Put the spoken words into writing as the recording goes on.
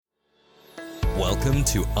Welcome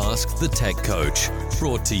to Ask the Tech Coach,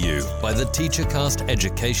 brought to you by the TeacherCast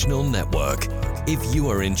Educational Network. If you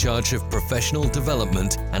are in charge of professional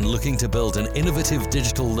development and looking to build an innovative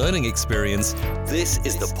digital learning experience, this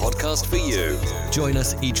is the podcast for you. Join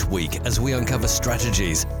us each week as we uncover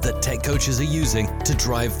strategies that tech coaches are using to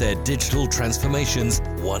drive their digital transformations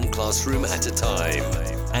one classroom at a time.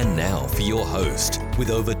 And now for your host, with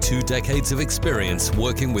over 2 decades of experience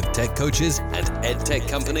working with tech coaches and ed tech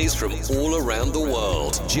companies from all around the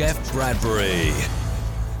world, Jeff Bradbury.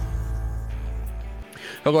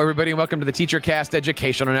 Hello, everybody, and welcome to the TeacherCast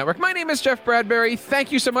Educational Network. My name is Jeff Bradbury.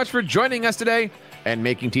 Thank you so much for joining us today and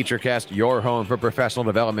making TeacherCast your home for professional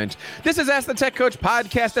development. This is Ask the Tech Coach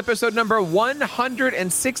podcast, episode number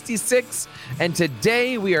 166, and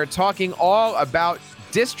today we are talking all about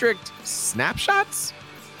district snapshots.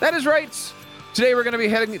 That is right. Today we're going to be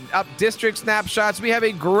heading up district snapshots. We have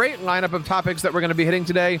a great lineup of topics that we're going to be hitting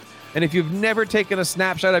today, and if you've never taken a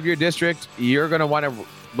snapshot of your district, you're going to want to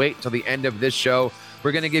wait till the end of this show.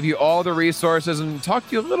 We're going to give you all the resources and talk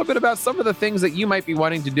to you a little bit about some of the things that you might be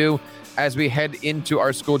wanting to do as we head into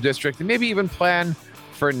our school district and maybe even plan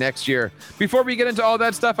for next year. Before we get into all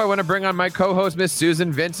that stuff, I want to bring on my co-host, Miss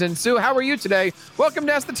Susan Vincent. Sue, how are you today? Welcome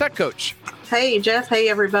to Ask the Tech Coach. Hey, Jeff. Hey,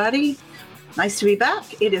 everybody. Nice to be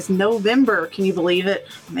back. It is November. Can you believe it?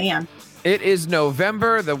 Man. It is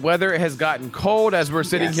November. The weather has gotten cold as we're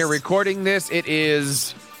sitting here recording this. It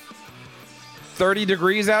is 30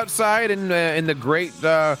 degrees outside in the great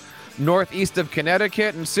northeast of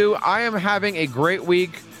Connecticut. And Sue, I am having a great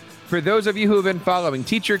week. For those of you who have been following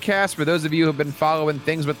TeacherCast, for those of you who have been following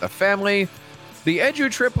things with the family, the Edu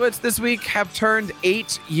triplets this week have turned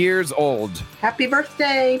 8 years old. Happy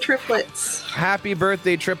birthday, triplets. Happy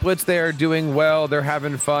birthday, triplets. They are doing well. They're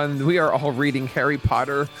having fun. We are all reading Harry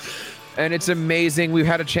Potter, and it's amazing. We've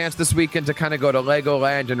had a chance this weekend to kind of go to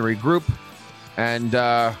Legoland and regroup, and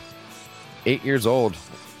 8 years old.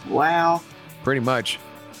 Wow. Pretty much.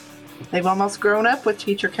 They've almost grown up with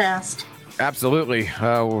TeacherCast. Absolutely.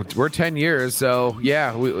 We're 10 years, so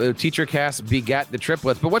yeah, TeacherCast begat the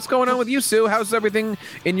triplets. But what's going on with you, Sue? How's everything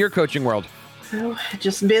in your coaching world? Oh,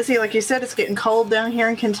 just busy. Like you said, it's getting cold down here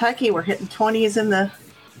in Kentucky. We're hitting 20s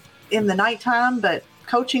in the nighttime, but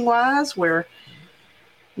coaching-wise, we're,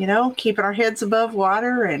 keeping our heads above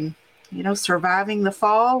water and, surviving the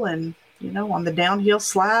fall and, on the downhill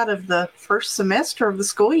slide of the first semester of the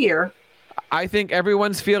school year. I think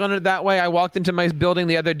everyone's feeling it that way. I walked into my building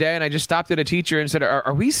the other day and I just stopped at a teacher and said,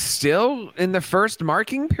 are we still in the first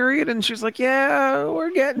marking period? And she's like, yeah,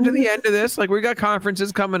 we're getting to the end of this. Like, we got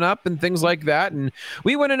conferences coming up and things like that. And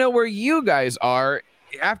we want to know where you guys are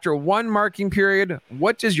after one marking period.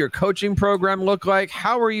 What does your coaching program look like?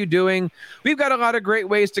 How are you doing? We've got a lot of great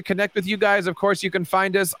ways to connect with you guys. Of course, you can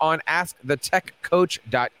find us on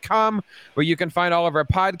askthetechcoach.com, where you can find all of our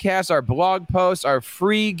podcasts, our blog posts, our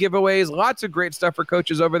free giveaways, lots of great stuff for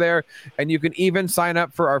coaches over there. And you can even sign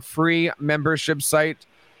up for our free membership site,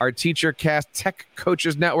 our TeacherCast Tech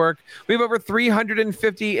Coaches Network. We have over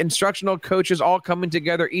 350 instructional coaches all coming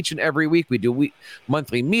together each and every week. We do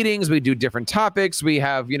monthly meetings. We do different topics. We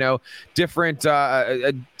have, different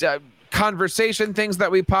conversation things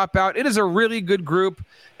that we pop out. It is a really good group.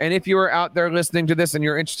 And if you are out there listening to this and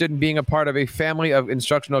you're interested in being a part of a family of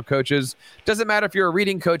instructional coaches, doesn't matter if you're a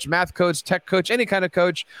reading coach, math coach, tech coach, any kind of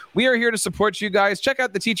coach, we are here to support you guys. Check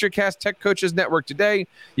out the TeacherCast Tech Coaches Network today.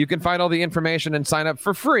 You can find all the information and sign up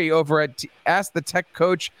for free over at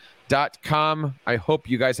askthetechcoach.com. I hope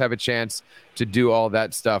you guys have a chance to do all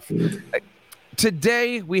that stuff.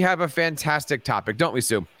 Today, we have a fantastic topic, don't we,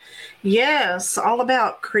 Sue? Yes, all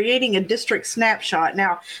about creating a district snapshot.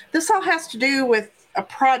 Now, this all has to do with a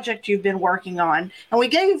project you've been working on. And we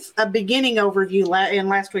gave a beginning overview in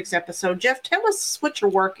last week's episode. Jeff, tell us what you're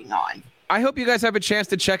working on. I hope you guys have a chance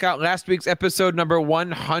to check out last week's episode number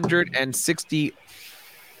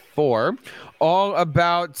 164. All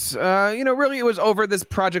about, really it was over this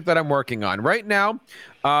project that I'm working on. Right now,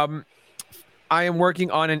 I am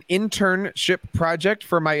working on an internship project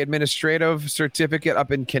for my administrative certificate up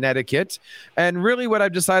in Connecticut. And really what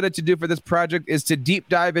I've decided to do for this project is to deep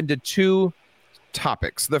dive into 2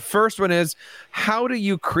 topics. The first one is, how do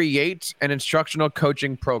you create an instructional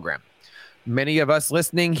coaching program? Many of us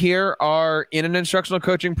listening here are in an instructional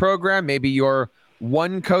coaching program. Maybe you're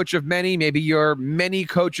one coach of many, maybe you're many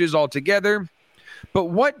coaches altogether. But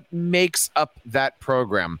what makes up that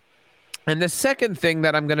program? And the second thing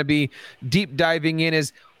that I'm going to be deep diving in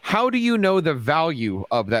is, how do you know the value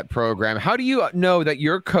of that program? How do you know that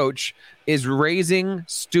your coach is raising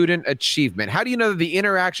student achievement? How do you know that the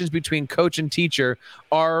interactions between coach and teacher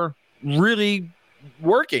are really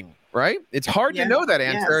working right? It's hard to know that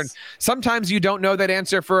answer. Yes. And sometimes you don't know that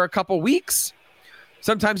answer for a couple weeks.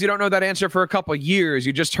 Sometimes you don't know that answer for a couple years.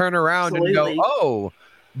 You just turn around and go, oh,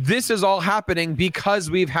 this is all happening because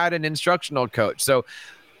we've had an instructional coach. So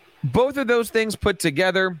both of those things put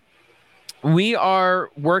together, we are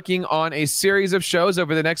working on a series of shows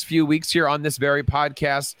over the next few weeks here on this very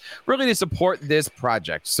podcast, really to support this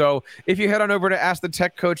project. So if you head on over to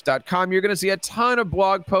askthetechcoach.com, you're going to see a ton of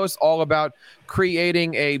blog posts all about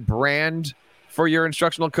creating a brand for your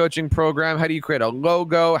instructional coaching program. How do you create a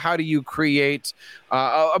logo? How do you create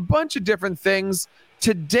a bunch of different things?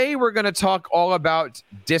 Today, we're going to talk all about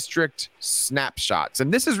district snapshots.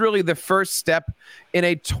 And this is really the first step in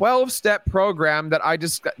a 12-step program that I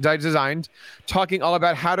designed, talking all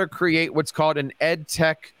about how to create what's called an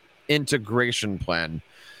EdTech integration plan.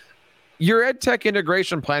 Your EdTech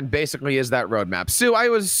integration plan basically is that roadmap. Sue, I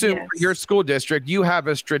would assume for your school district, you have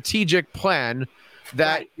a strategic plan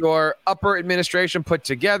that your upper administration put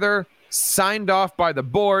together, signed off by the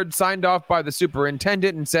board, signed off by the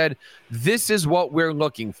superintendent, and said, this is what we're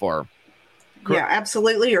looking for. Correct? Yeah,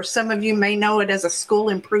 absolutely. Or some of you may know it as a school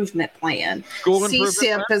improvement plan.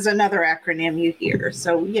 CSIP is another acronym you hear.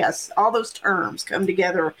 So yes, all those terms come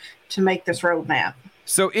together to make this roadmap.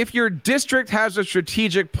 So if your district has a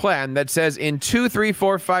strategic plan that says in 2, 3,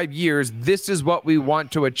 4, 5 years, this is what we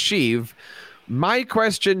want to achieve, my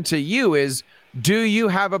question to you is, do you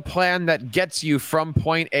have a plan that gets you from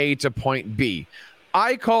point A to point B?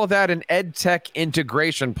 I call that an EdTech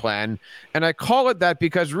integration plan. And I call it that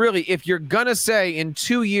because really, if you're going to say in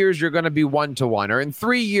 2 years, you're going to be 1-to-1, or in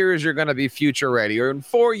 3 years, you're going to be future ready, or in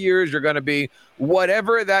 4 years, you're going to be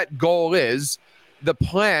whatever that goal is, the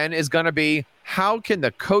plan is going to be, how can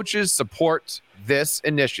the coaches support this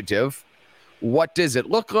initiative? What does it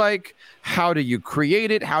look like? How do you create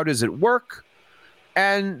it? How does it work?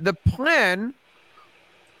 And the plan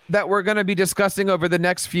that we're going to be discussing over the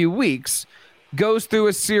next few weeks goes through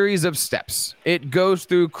a series of steps. It goes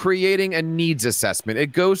through creating a needs assessment. It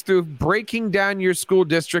goes through breaking down your school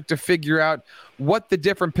district to figure out what the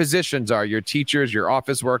different positions are, your teachers, your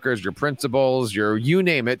office workers, your principals, your you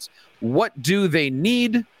name it. What do they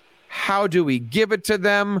need? How do we give it to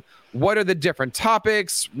them? What are the different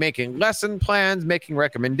topics? Making lesson plans, making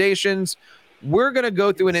recommendations. We're going to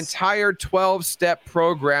go through an entire 12-step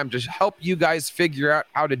program to help you guys figure out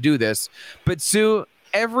how to do this. But Sue,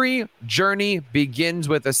 every journey begins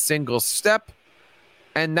with a single step,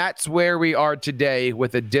 and that's where we are today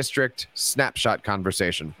with a district snapshot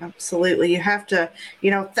conversation. Absolutely. You have to,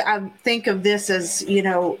 think of this as,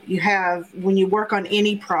 you have, when you work on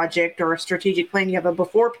any project or a strategic plan, you have a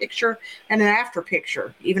before picture and an after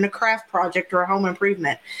picture, even a craft project or a home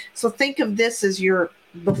improvement. So think of this as your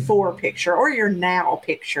before picture or your now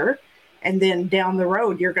picture, and then down the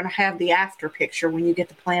road you're going to have the after picture when you get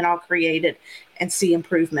the plan all created and see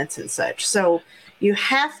improvements and such. So you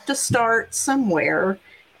have to start somewhere,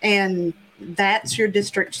 and that's your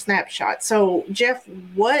district snapshot. So Jeff,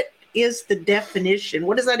 what is the definition?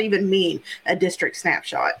 What does that even mean, a district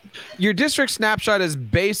snapshot? Your district snapshot is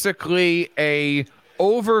basically a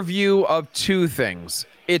overview of two things.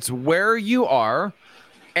 It's where you are,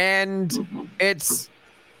 and it's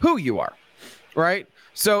who you are, right?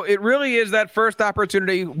 So it really is that first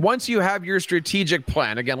opportunity. Once you have your strategic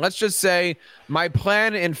plan, again, let's just say my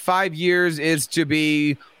plan in 5 years is to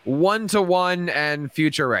be 1-to-1 and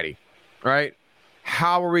future ready, right?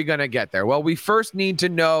 How are we going to get there? Well, we first need to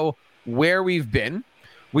know where we've been.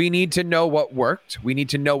 We need to know what worked. We need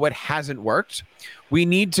to know what hasn't worked. We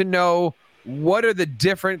need to know what are the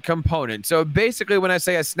different components. So basically, when I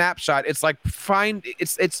say a snapshot, it's like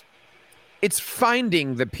it's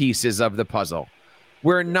finding the pieces of the puzzle.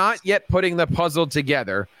 We're not yet putting the puzzle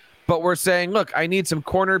together, but we're saying, look, I need some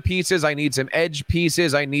corner pieces. I need some edge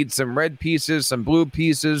pieces. I need some red pieces, some blue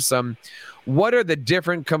pieces, what are the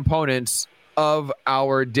different components of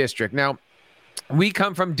our district? Now, we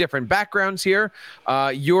come from different backgrounds here.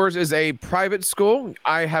 Yours is a private school.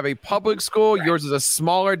 I have a public school. Right. Yours is a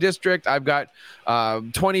smaller district. I've got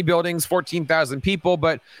 20 buildings, 14,000 people.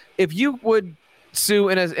 But if you would, Sue,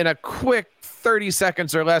 in a quick 30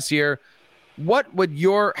 seconds or less here, how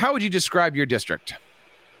would you describe your district?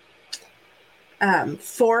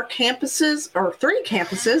 4 campuses or 3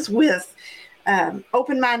 campuses with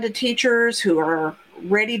open-minded teachers who are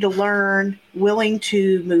ready to learn, willing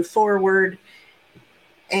to move forward.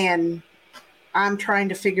 And I'm trying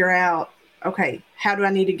to figure out, okay, how do I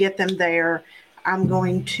need to get them there? I'm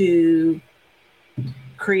going to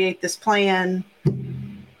create this plan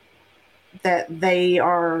that they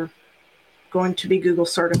are going to be Google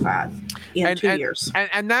certified in 2 years.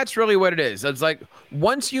 And that's really what it is. It's like,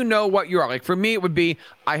 once you know what you are, like for me, it would be,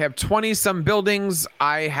 I have 20 some buildings.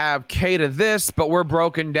 I have K to this, but we're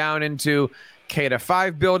broken down into K to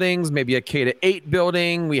 5 buildings, maybe a K to 8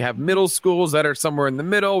 building. We have middle schools that are somewhere in the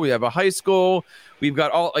middle. We have a high school. We've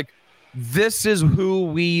got all, like, this is who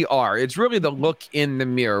we are. It's really the look in the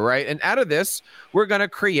mirror, right? And out of this, we're going to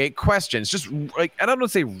create questions. Just like, I don't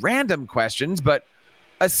want to say random questions, but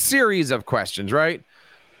a series of questions, right?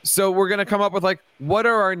 So we're going to come up with, like, what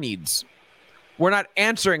are our needs? We're not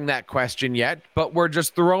answering that question yet, but we're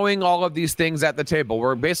just throwing all of these things at the table.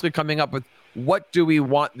 We're basically coming up with, what do we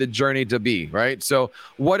want the journey to be, right? So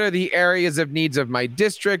what are the areas of needs of my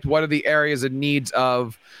district? What are the areas of needs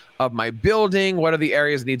of my building? What are the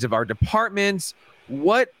areas of needs of our departments?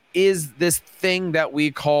 What is this thing that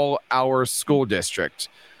we call our school district?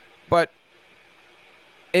 But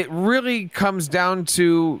it really comes down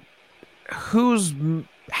to who's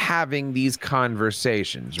having these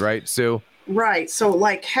conversations, right? So right. So,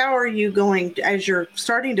 like, how are you going, as you're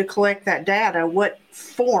starting to collect that data, what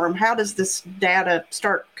form, how does this data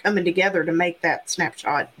start coming together to make that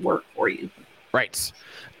snapshot work for you? Right.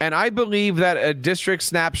 And I believe that a district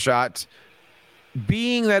snapshot,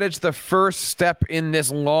 being that it's the first step in this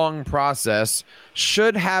long process,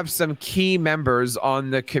 should have some key members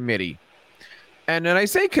on the committee. And I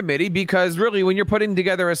say committee because really when you're putting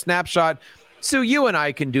together a snapshot, so you and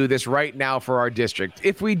I can do this right now for our district.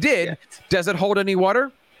 If we did, yes. Does it hold any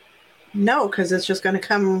water? No, because it's just going to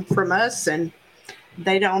come from us, and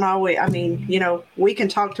they don't always, I mean, you know, we can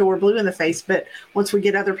talk till we're blue in the face, but once we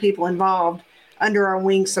get other people involved under our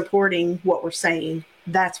wing supporting what we're saying,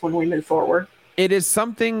 that's when we move forward. It is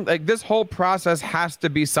something like this whole process has to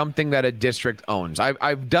be something that a district owns.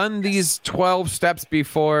 I've done these 12 steps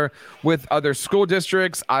before with other school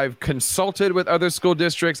districts. I've consulted with other school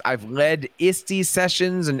districts. I've led ISTE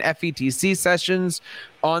sessions and FETC sessions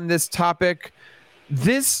on this topic.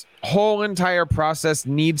 This whole entire process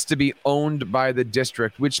needs to be owned by the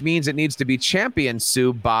district, which means it needs to be championed,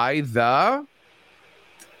 Sue, by the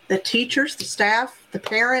teachers, the staff, the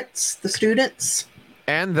parents, the students,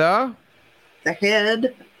 and the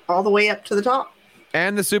head, all the way up to the top.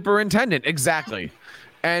 And the superintendent, exactly.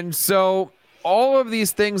 And so all of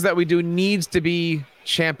these things that we do needs to be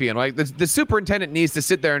championed. Like the superintendent needs to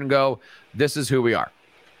sit there and go, this is who we are.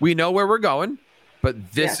 We know where we're going,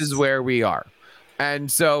 but this is where we are.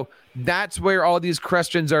 And so that's where all these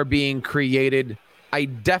questions are being created. I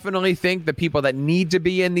definitely think the people that need to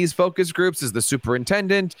be in these focus groups is the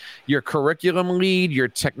superintendent, your curriculum lead, your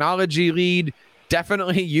technology lead,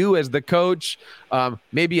 definitely you as the coach,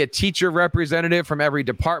 maybe a teacher representative from every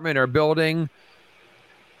department or building.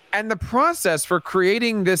 And the process for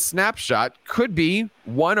creating this snapshot could be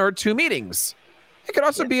 1 or 2 meetings. It could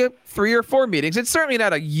also be 3 or 4 meetings. It's certainly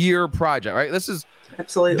not a year project, right? This is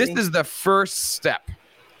the first step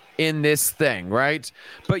in this thing, right?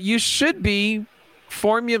 But you should be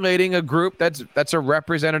formulating a group that's a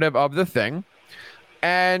representative of the thing.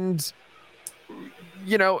 And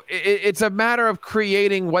you know, it's a matter of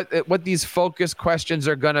creating what these focus questions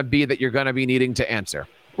are going to be that you're going to be needing to answer.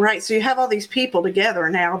 Right. So you have all these people together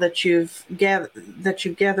now that you've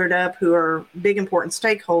gathered up who are big, important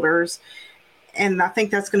stakeholders. And I think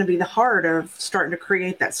that's going to be the heart of starting to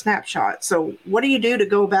create that snapshot. So what do you do to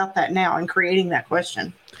go about that now and creating that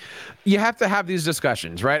question? You have to have these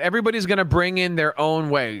discussions, right? Everybody's going to bring in their own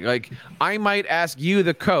way. Like I might ask you,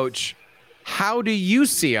 the coach, how do you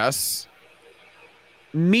see us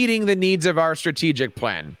meeting the needs of our strategic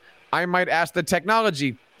plan? I might ask the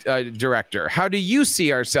technology director, how do you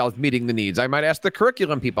see ourselves meeting the needs? I might ask the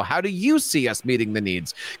curriculum people, how do you see us meeting the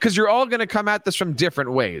needs? Because you're all going to come at this from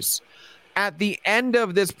different ways. At the end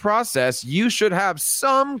of this process, you should have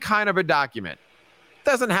some kind of a document.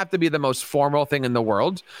 Doesn't have to be the most formal thing in the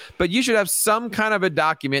world, but you should have some kind of a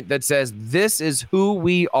document that says this is who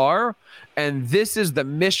we are and this is the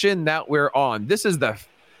mission that we're on. This is the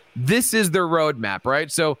roadmap,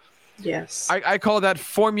 right? So yes, I call that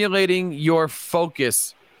formulating your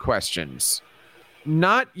focus questions,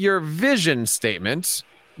 not your vision statements,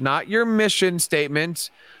 not your mission statement.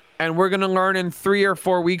 And we're going to learn in 3 or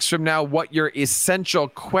 4 weeks from now what your essential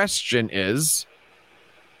question is.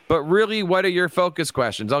 But really, what are your focus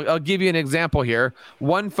questions? I'll give you an example here.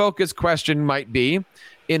 One focus question might be,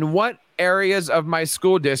 in what areas of my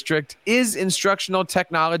school district is instructional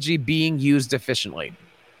technology being used efficiently?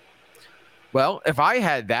 Well, if I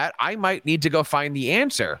had that, I might need to go find the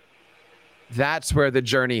answer. That's where the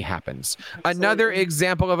journey happens. Absolutely. Another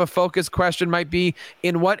example of a focus question might be,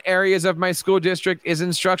 in what areas of my school district is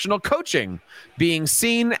instructional coaching being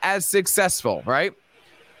seen as successful, right?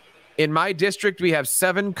 In my district, we have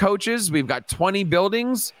 7 coaches. We've got 20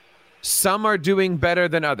 buildings. Some are doing better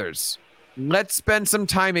than others. Let's spend some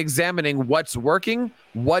time examining what's working,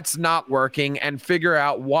 what's not working, and figure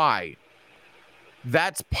out why.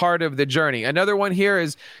 That's part of the journey. Another one here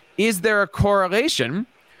is there a correlation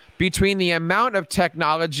between the amount of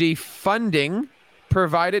technology funding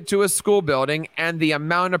provided to a school building and the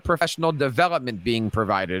amount of professional development being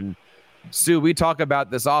provided? Sue, we talk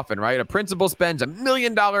about this often, right? A principal spends $1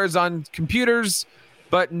 million on computers,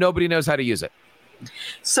 but nobody knows how to use it.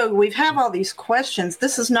 So we have all these questions.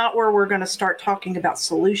 This is not where we're going to start talking about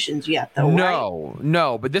solutions yet, though, right?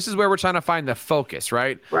 No, but this is where we're trying to find the focus,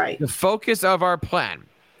 right? Right. The focus of our plan,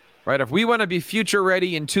 right? If we want to be future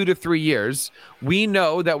ready in 2 to 3 years, we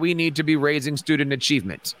know that we need to be raising student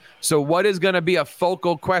achievement. So what is going to be a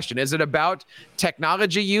focal question? Is it about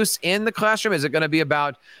technology use in the classroom? Is it going to be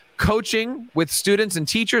about coaching with students and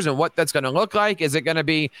teachers and what that's going to look like? Is it going to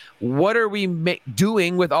be, what are we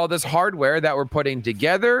doing with all this hardware that we're putting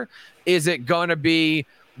together? Is it going to be,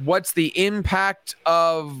 what's the impact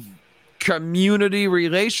of community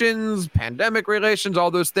relations, pandemic relations,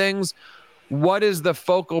 all those things? What is the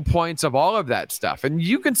focal points of all of that stuff? And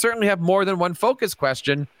you can certainly have more than one focus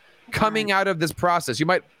question coming out of this process.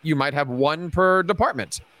 You might have one per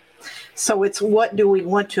department. So it's what do we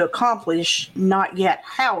want to accomplish, not yet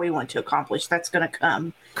how we want to accomplish. That's going to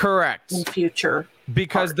come correct in future.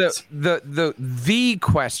 Because parts. the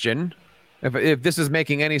question, if this is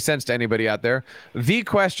making any sense to anybody out there, the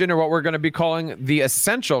question, or what we're going to be calling the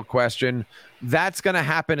essential question, that's going to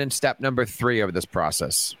happen in step number 3 of this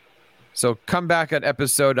process. So come back at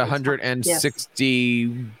episode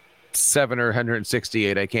 167 or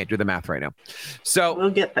 168. I can't do the math right now. So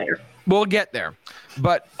we'll get there. We'll get there.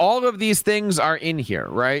 But all of these things are in here,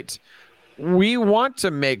 right? We want to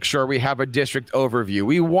make sure we have a district overview.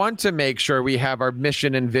 We want to make sure we have our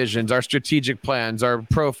mission and visions, our strategic plans, our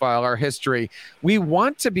profile, our history. We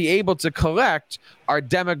want to be able to collect our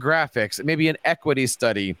demographics, maybe an equity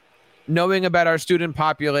study, knowing about our student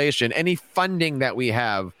population, any funding that we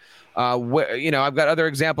have. I've got other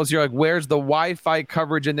examples here, like where's the Wi-Fi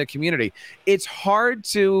coverage in the community? It's hard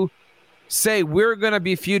to say we're going to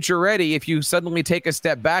be future ready if you suddenly take a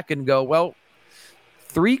step back and go, well,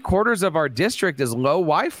 3/4 of our district is low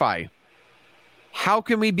Wi-Fi. How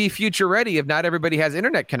can we be future ready if not everybody has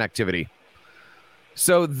internet connectivity?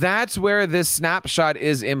 So that's where this snapshot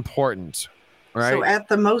is important, right? So at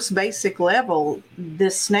the most basic level,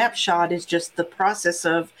 this snapshot is just the process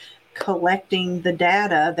of collecting the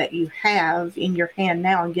data that you have in your hand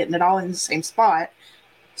now and getting it all in the same spot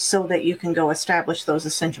so that you can go establish those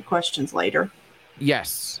essential questions later.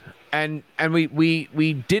 Yes. And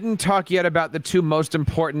we didn't talk yet about the 2 most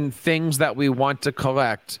important things that we want to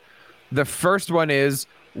collect. The first one is,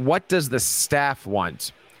 what does the staff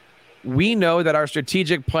want? We know that our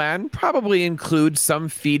strategic plan probably includes some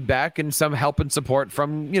feedback and some help and support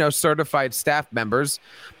from, certified staff members,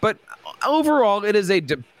 but overall it is a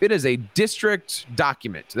district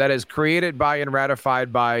document that is created by and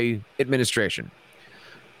ratified by administration.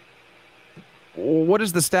 What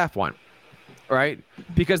does the staff want? Right?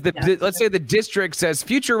 Because let's say the district says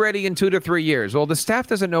future ready in 2 to 3 years. Well, the staff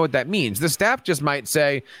doesn't know what that means. The staff just might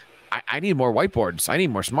say, I need more whiteboards. I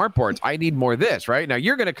need more smart boards. I need more this, right? Now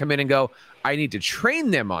you're going to come in and go, I need to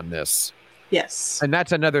train them on this. Yes. And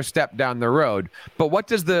that's another step down the road. But what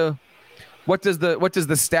does the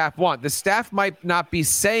staff want? The staff might not be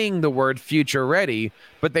saying the word future ready,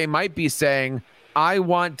 but they might be saying, I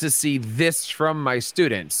want to see this from my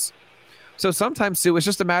students. So sometimes, Sue, it's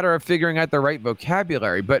just a matter of figuring out the right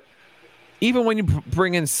vocabulary. But even when you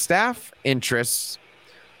bring in staff interests,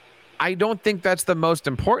 I don't think that's the most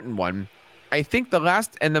important one. I think the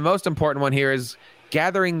last and the most important one here is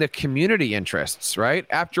gathering the community interests, right?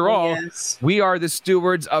 After all, yes, we are the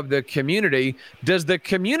stewards of the community. Does the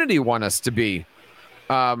community want us to be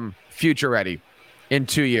future ready in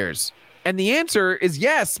 2 years? And the answer is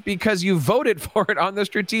yes, because you voted for it on the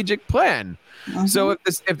strategic plan. Mm-hmm. So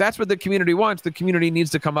if that's what the community wants, the community needs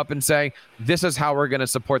to come up and say, this is how we're going to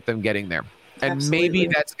support them getting there. And Absolutely. Maybe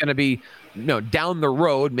that's going to be, down the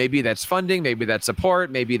road, maybe that's funding, maybe that's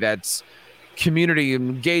support, maybe that's community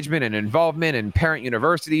engagement and involvement and parent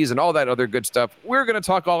universities and all that other good stuff. We're going to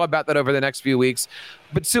talk all about that over the next few weeks.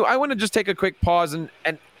 But Sue, I want to just take a quick pause and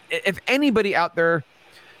if anybody out there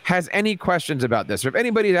has any questions about this, or if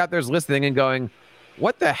anybody out there is listening and going,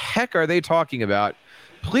 what the heck are they talking about?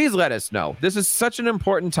 Please let us know. This is such an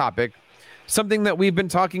important topic, something that we've been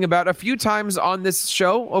talking about a few times on this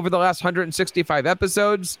show over the last 165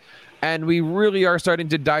 episodes, and we really are starting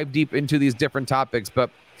to dive deep into these different topics. But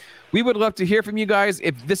we would love to hear from you guys.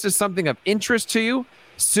 If this is something of interest to you,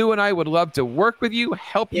 Sue and I would love to work with you,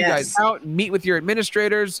 help you guys out, meet with your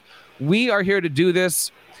administrators. We are here to do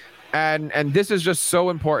this, and this is just so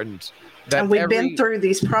important. And we've been through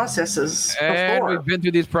these processes before. We've been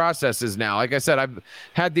through these processes now. Like I said, I've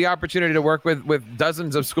had the opportunity to work with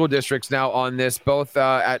dozens of school districts now on this, both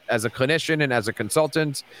as a clinician and as a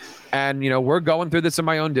consultant. And, we're going through this in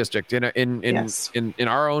my own district in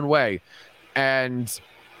our own way. And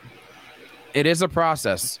it is a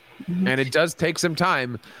process, and it does take some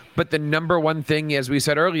time. But the number one thing, as we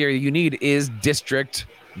said earlier, you need is district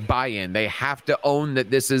buy-in. They have to own that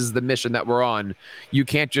this is the mission that we're on. You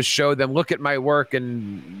can't just show them, look at my work,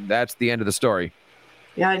 and that's the end of the story.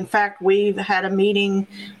 Yeah, in fact, we've had a meeting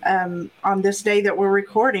on this day that we're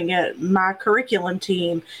recording it, my curriculum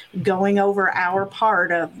team going over our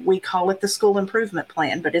part of, we call it the school improvement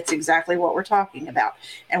plan, but it's exactly what we're talking about.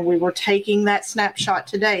 And we were taking that snapshot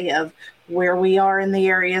today of where we are in the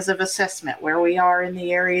areas of assessment, where we are in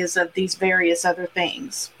the areas of these various other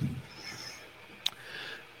things.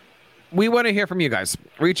 We want to hear from you guys.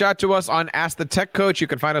 Reach out to us on Ask the Tech Coach. You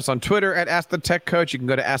can find us on Twitter at Ask the Tech Coach. You can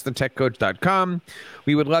go to AskTheTechCoach.com.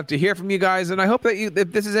 We would love to hear from you guys. And I hope that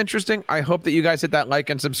if this is interesting, I hope that you guys hit that like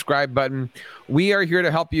and subscribe button. We are here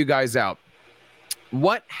to help you guys out.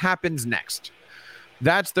 What happens next?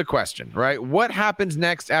 That's the question, right? What happens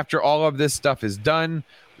next after all of this stuff is done?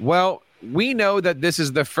 Well, we know that this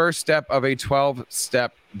is the first step of a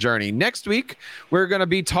 12-step journey. Next week, we're going to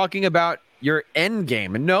be talking about your end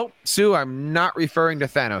game. And no, Sue, I'm not referring to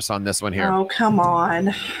Thanos on this one here. Oh, come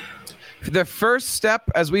on. The first step,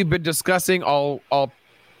 as we've been discussing all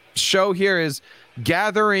show here, is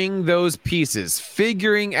gathering those pieces,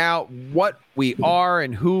 figuring out what we are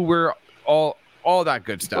and who we're all that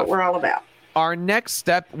good stuff. What we're all about. Our next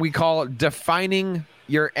step we call defining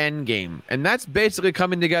your end game. And that's basically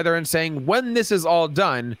coming together and saying, when this is all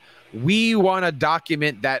done, we want a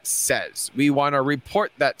document that says, we want a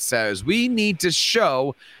report that says, we need to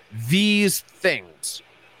show these things.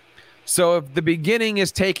 So if the beginning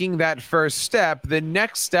is taking that first step, the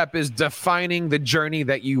next step is defining the journey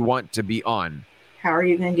that you want to be on. How are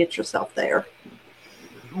you going to get yourself there?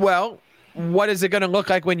 Well, what is it going to look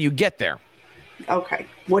like when you get there? Okay.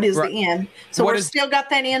 What is the end? So we've still got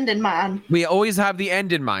that end in mind. We always have the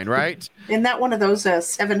end in mind, right? Isn't that one of those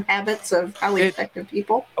 7 habits of highly effective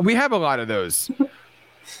people? We have a lot of those.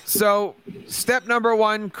 So step number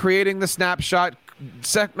 1, creating the snapshot.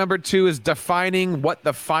 Step number 2 is defining what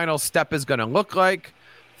the final step is going to look like.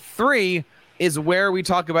 3 is where we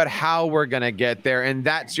talk about how we're going to get there. And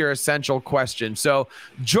that's your essential question. So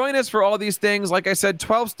join us for all these things. Like I said,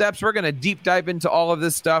 12 steps. We're going to deep dive into all of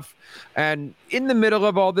this stuff. And in the middle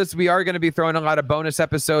of all this, we are going to be throwing a lot of bonus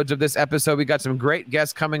episodes of this episode. We got some great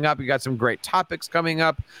guests coming up. We got some great topics coming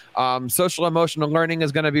up. Social emotional learning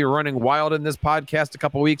is going to be running wild in this podcast a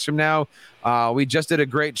couple weeks from now. We just did a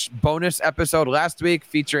great bonus episode last week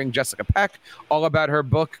featuring Jessica Peck, all about her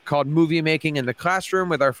book called Movie Making in the Classroom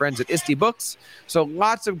with our friends at ISTE Books. So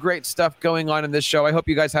lots of great stuff going on in this show. I hope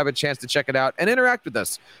you guys have a chance to check it out and interact with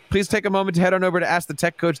us. Please take a moment to head on over to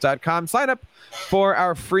AskTheTechCoach.com. Sign up for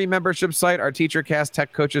our free membership site, our TeacherCast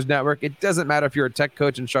Tech Coaches Network. It doesn't matter if you're a tech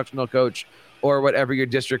coach, instructional coach, or whatever your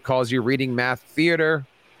district calls you, reading, math, theater.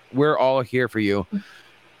 We're all here for you.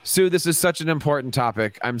 Sue, this is such an important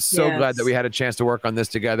topic. I'm so glad that we had a chance to work on this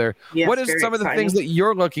together. Yes, what is some of the things that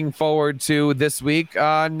you're looking forward to this week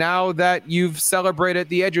now that you've celebrated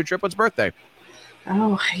the Edge of Triplets' birthday?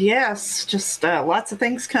 Oh, yes. Just lots of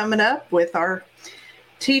things coming up with our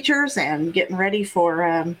teachers and getting ready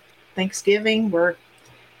for Thanksgiving. We're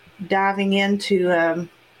diving into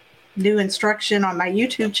new instruction on my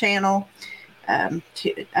YouTube channel.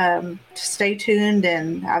 To stay tuned,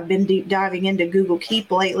 and I've been deep diving into Google Keep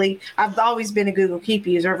lately. I've always been a Google Keep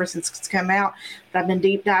user ever since it's come out, but I've been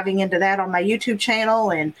deep diving into that on my YouTube channel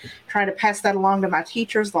and trying to pass that along to my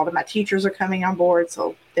teachers. A lot of my teachers are coming on board,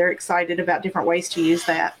 so they're excited about different ways to use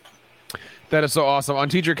that. That is so awesome. On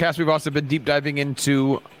TeacherCast, we've also been deep diving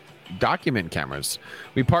into document cameras.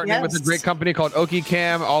 We partnered with a great company called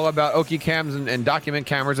OkiCam, all about OkiCams and document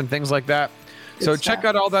cameras and things like that. So check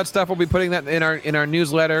out all that stuff. We'll be putting that in our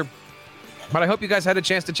newsletter. But I hope you guys had a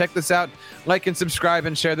chance to check this out. Like and subscribe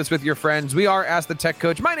and share this with your friends. We are Ask the Tech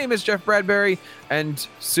Coach. My name is Jeff Bradbury and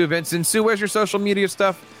Sue Vincent. Sue, where's your social media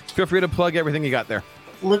stuff? Feel free to plug everything you got there.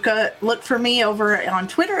 Look for me over on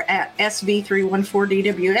Twitter at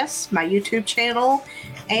SV314DWS, my YouTube channel,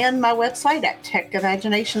 and my website at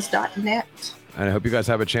techimaginations.net. And I hope you guys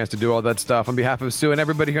have a chance to do all that stuff. On behalf of Sue and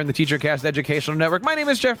everybody here in the TeacherCast Educational Network, my name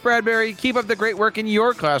is Jeff Bradbury. Keep up the great work in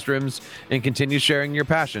your classrooms and continue sharing your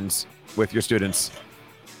passions with your students.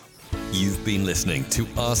 You've been listening to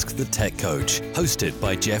Ask the Tech Coach, hosted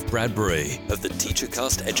by Jeff Bradbury of the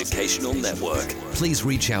TeacherCast Educational Network. Please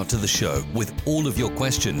reach out to the show with all of your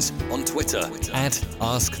questions on Twitter at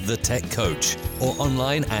AskTheTechCoach or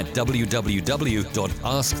online at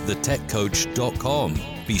www.askthetechcoach.com.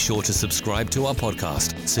 Be sure to subscribe to our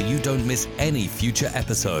podcast so you don't miss any future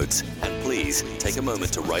episodes. And please take a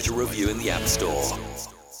moment to write a review in the App Store.